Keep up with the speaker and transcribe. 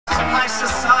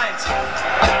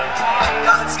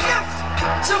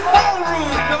to ballroom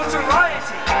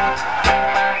notoriety.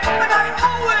 And I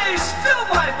always fill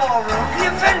my ballroom,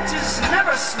 the event is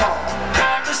never small.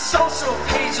 The social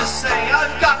pages say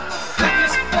I've got the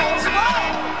biggest balls of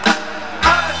all.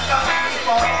 I've got big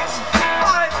balls,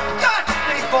 I've got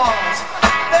big balls.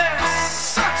 They're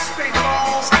such big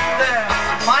balls, they're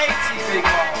mighty big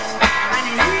balls. And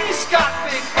he's got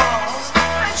big balls,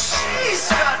 and she's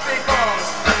got big balls.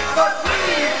 But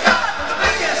we've got the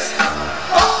biggest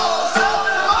balls of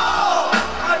them all.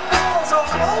 My balls are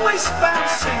always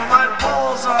bouncing, my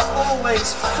balls are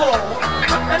always full.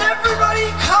 And everybody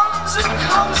comes and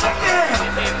comes again.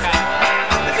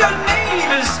 If your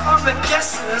name is on the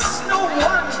guest list, no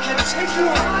one can take you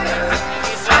higher.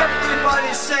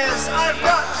 Everybody says, I've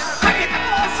got big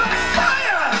balls of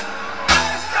fire.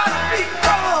 I've got big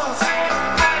balls.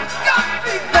 I've got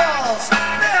big balls.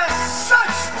 They're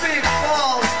such big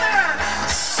balls. They're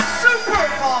super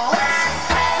balls.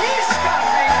 He's got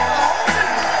big balls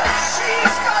and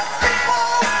she's got big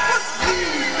balls. But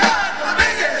we've got the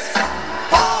biggest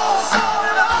balls of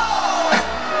it all.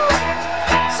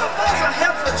 Some balls are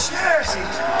held for charity,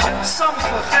 some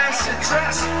for fancy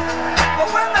dress. But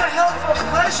when they're held for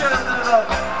pleasure, they're the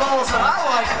balls that I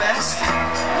like best.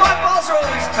 My balls are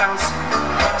always bouncing,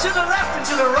 to the left and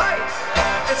to the right.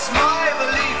 It's my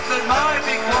belief that my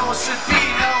big balls should be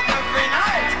held every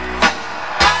night.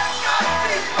 I've got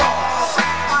big balls,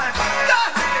 I've got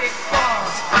big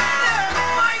balls. They're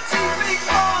mighty big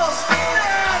balls,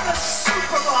 they're the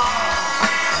super balls.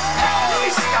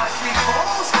 He's got big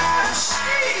balls, and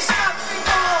she's got big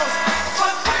balls.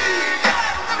 But we've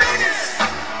got the biggest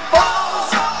balls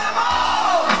of them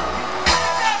all. We've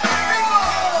got big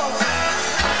balls.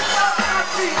 We've got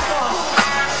big balls.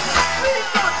 We've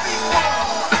got big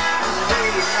balls.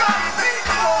 We've got big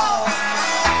balls.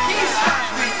 He's got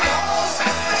big balls,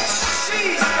 and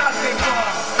she's got big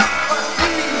balls. But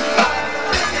we've got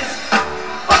the biggest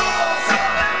balls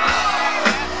of them all.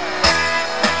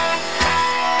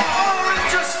 Oh, I'm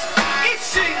just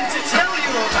itching to tell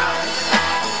you about it.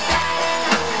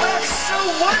 That's so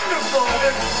wonderful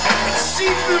with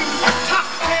seafood